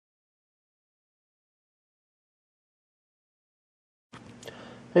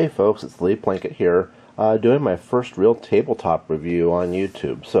Hey folks, it's Lee Plinkett here, doing my first real tabletop review on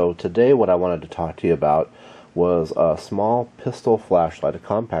YouTube. So today what I wanted to talk to you about was a small pistol flashlight, a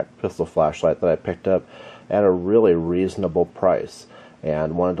compact pistol flashlight that I picked up at a really reasonable price,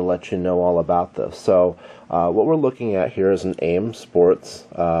 and wanted to let you know all about this. So what we're looking at here is an AIM Sports.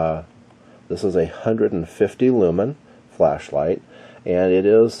 This is a 150 lumen flashlight, and it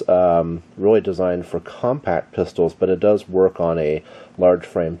is really designed for compact pistols, but it does work on a large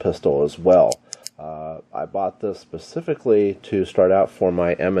frame pistol as well. I bought this specifically to start out for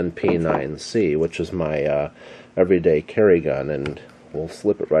my M&P 9C, which is my everyday carry gun, and we'll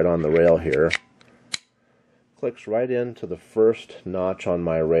slip it right on the rail here. Clicks right into the first notch on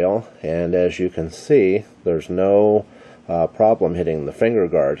my rail, and as you can see, there's no problem hitting the finger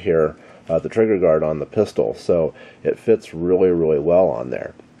guard here, the trigger guard on the pistol, so it fits really well on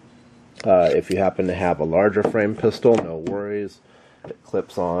there. If you happen to have a larger frame pistol, no worries. It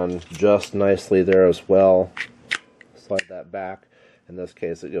clips on just nicely there as well. Slide that back. In this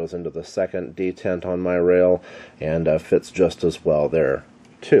case, it goes into the second detent on my rail and fits just as well there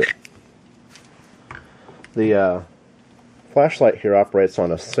too. The flashlight here operates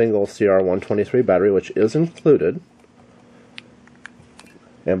on a single CR123 battery, which is included.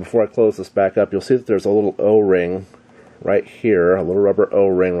 And before I close this back up, you'll see that there's a little O-ring right here, a little rubber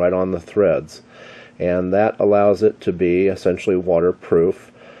O-ring right on the threads. And that allows it to be essentially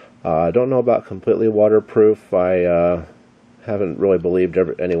waterproof. I don't know about completely waterproof. I haven't really believed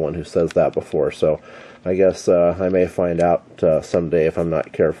anyone who says that before, so I guess I may find out someday if I'm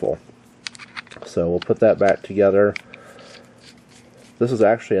not careful. So we'll put that back together. This is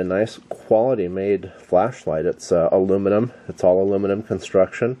actually a nice quality made flashlight. It's aluminum. It's all aluminum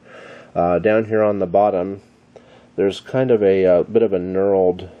construction. Down here on the bottom there's kind of a bit of a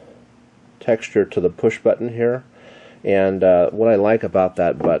knurled texture to the push button here, and what I like about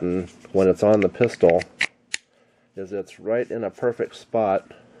that button when it's on the pistol is it's right in a perfect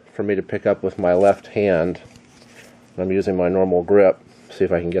spot for me to pick up with my left hand. I'm using my normal grip. See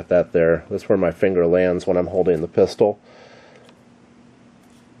if I can get that there. That's where my finger lands when I'm holding the pistol,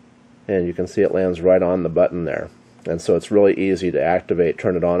 and you can see it lands right on the button there, and so it's really easy to activate,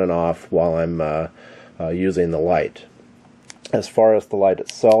 turn it on and off while I'm using the light. As far as the light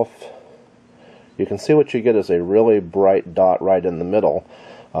itself, you can see what you get is a really bright dot right in the middle,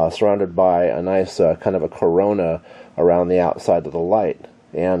 surrounded by a nice kind of a corona around the outside of the light.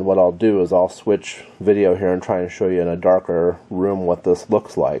 And what I'll do is I'll switch video here and try and show you in a darker room what this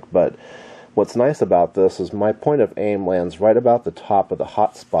looks like. But what's nice about this is my point of aim lands right about the top of the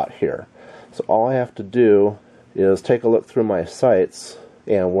hot spot here. So all I have to do is take a look through my sights,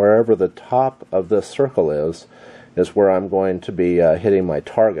 and wherever the top of this circle is where I'm going to be hitting my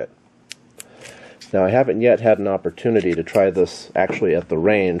target. Now, I haven't yet had an opportunity to try this actually at the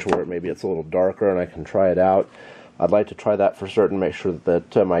range where maybe it's a little darker and I can try it out. I'd like to try that for certain, make sure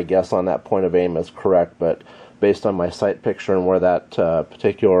that my guess on that point of aim is correct, but based on my sight picture and where that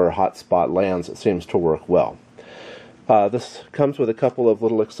particular hot spot lands, it seems to work well. This comes with a couple of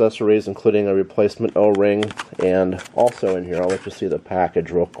little accessories, including a replacement O-ring, and also in here, I'll let you see the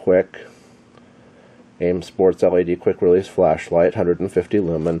package real quick. AIM Sports LED Quick Release Flashlight, 150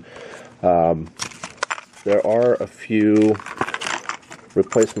 lumen. There are a few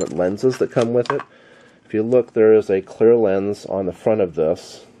replacement lenses that come with it. If you look, there is a clear lens on the front of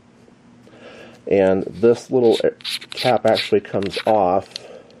this, and this little cap actually comes off,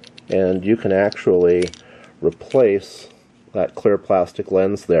 and you can actually replace that clear plastic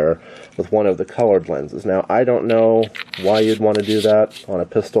lens there with one of the colored lenses. Now, I don't know why you'd want to do that on a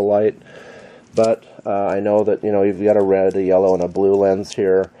pistol light, but I know that you've got a red, a yellow, and a blue lens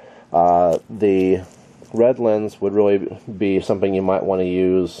here. The red lens would really be something you might want to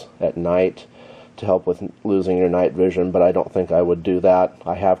use at night to help with losing your night vision, but I don't think I would do that.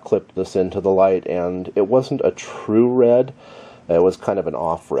 I have clipped this into the light, and it wasn't a true red. It was kind of an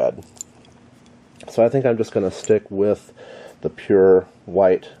off red. So I think I'm just going to stick with the pure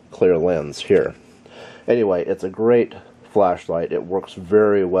white clear lens here. Anyway, it's a great flashlight. It works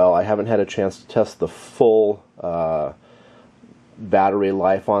very well. I haven't had a chance to test the full battery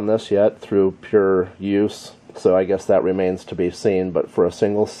life on this yet through pure use, so I guess that remains to be seen, but for a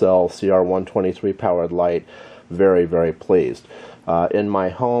single cell CR123 powered light, very pleased. In my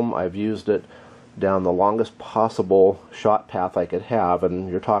home, I've used it down the longest possible shot path I could have, and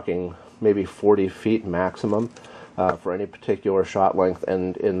you're talking maybe 40 feet maximum for any particular shot length,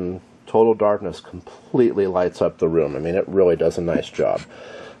 and in total darkness completely lights up the room. I mean, it really does a nice job.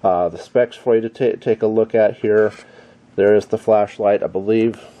 The specs for you to take a look at here. There is the flashlight. I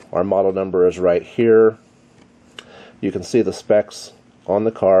believe our model number is right here. You can see the specs on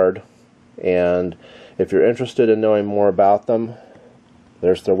the card. And if you're interested in knowing more about them,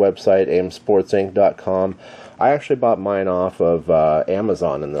 there's their website, aimsportsinc.com. I actually bought mine off of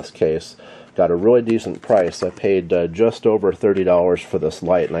Amazon in this case. Got a really decent price. I paid just over $30 for this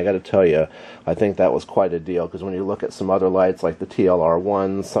light, and I got to tell you, I think that was quite a deal, because when you look at some other lights like the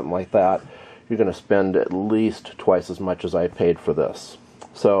TLR1s, something like that, you're going to spend at least twice as much as I paid for this.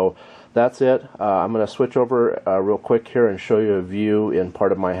 So that's it. I'm going to switch over real quick here and show you a view in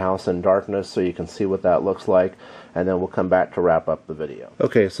part of my house in darkness so you can see what that looks like, and then we'll come back to wrap up the video.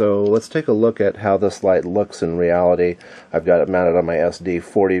 Okay, so let's take a look at how this light looks in reality. I've got it mounted on my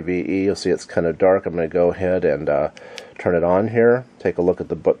SD40VE. You'll see it's kind of dark. I'm going to go ahead and turn it on here. Take a look at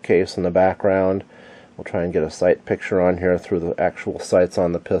the bookcase in the background. We'll try and get a sight picture on here through the actual sights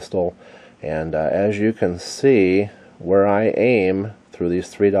on the pistol. And as you can see, where I aim through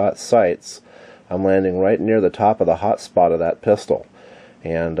these 3-dot sights, I'm landing right near the top of the hot spot of that pistol.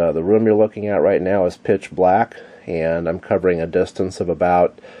 And the room you're looking at right now is pitch black, and I'm covering a distance of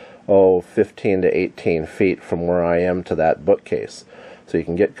about 15 to 18 feet from where I am to that bookcase. So you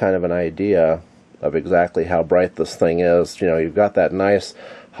can get kind of an idea of exactly how bright this thing is. You know, you've got that nice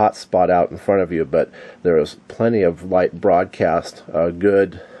hot spot out in front of you, but there is plenty of light broadcast,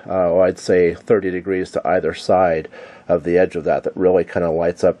 good, I'd say 30 degrees to either side of the edge of that really kind of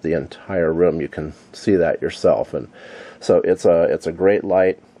lights up the entire room. You can see that yourself, and so it's a great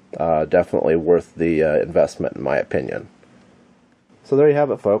light, definitely worth the investment in my opinion. So there you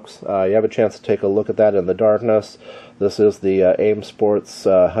have it, folks. You have a chance to take a look at that in the darkness. This is the AIM Sports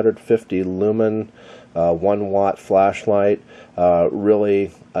 150 Lumen 1-watt flashlight.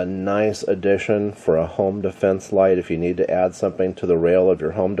 Really a nice addition for a home defense light. If you need to add something to the rail of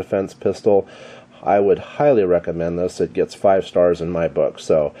your home defense pistol, I would highly recommend this. It gets 5 stars in my book.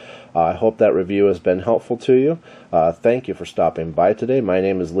 So I hope that review has been helpful to you. Thank you for stopping by today. My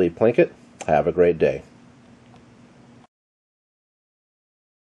name is Lee Plinkett. Have a great day.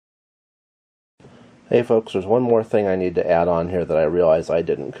 Hey folks, there's one more thing I need to add on here that I realize I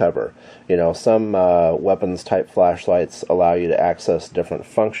didn't cover. You know, some weapons type flashlights allow you to access different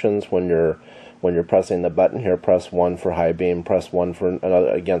functions when you're pressing the button here. Press 1 for high beam, press 1 for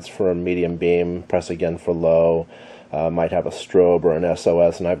for a medium beam, press again for low. Might have a strobe or an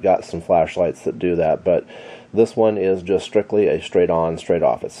SOS, and I've got some flashlights that do that, but this one is just strictly a straight on, straight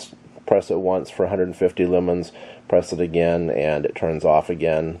off. It's press it once for 150 lumens, press it again, and it turns off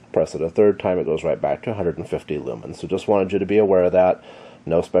again. Press it a third time, it goes right back to 150 lumens. So just wanted you to be aware of that.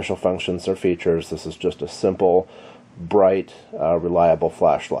 No special functions or features. This is just a simple, bright, reliable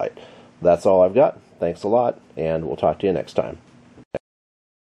flashlight. That's all I've got. Thanks a lot, and we'll talk to you next time.